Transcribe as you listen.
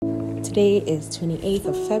Today is 28th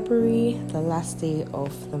of February, the last day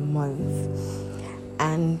of the month.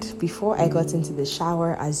 And before I got into the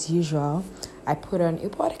shower, as usual, I put on a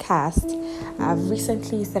podcast. I've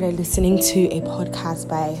recently started listening to a podcast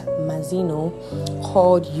by Mazino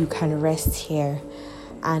called You Can Rest Here.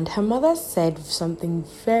 And her mother said something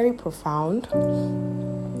very profound.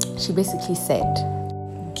 She basically said,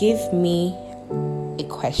 "Give me a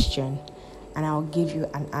question and I'll give you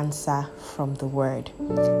an answer from the word."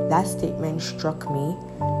 That statement struck me.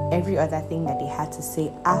 Every other thing that they had to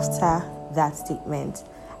say after that statement,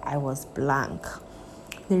 I was blank.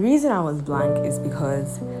 The reason I was blank is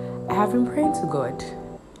because I have been praying to God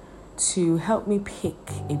to help me pick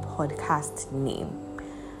a podcast name.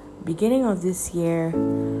 Beginning of this year,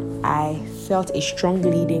 I felt a strong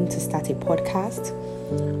leading to start a podcast.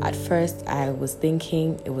 At first, I was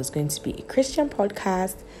thinking it was going to be a Christian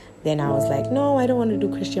podcast. Then I was like, no, I don't want to do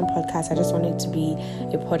Christian podcasts. I just want it to be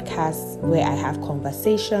a podcast where I have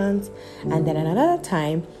conversations. And then another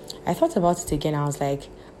time, I thought about it again. I was like,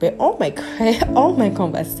 but all my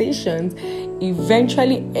conversations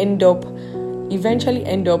eventually end up,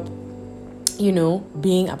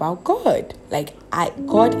 being about God.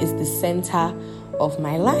 God is the center of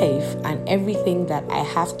my life, and everything that I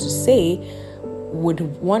have to say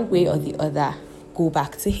would one way or the other go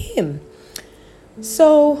back to Him.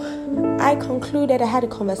 So I had a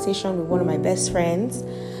conversation with one of my best friends,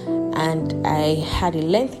 and I had a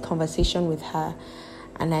lengthy conversation with her,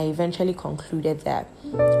 and I eventually concluded that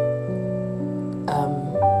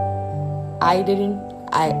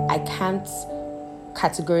I can't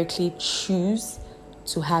categorically choose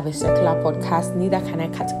to have a secular podcast, neither can I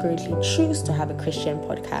categorically choose to have a Christian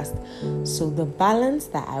podcast. So the balance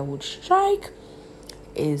that I would strike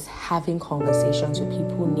is having conversations with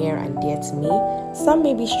people near and dear to me. Some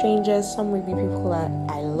may be strangers, some may be people that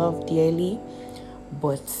I love dearly,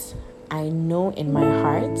 but I know in my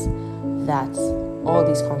heart that all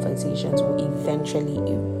these conversations will eventually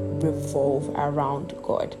revolve around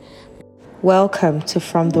God. Welcome to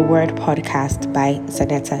From the Word podcast by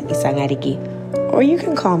Zanetta Isangarigi, or you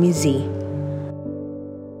can call me Z.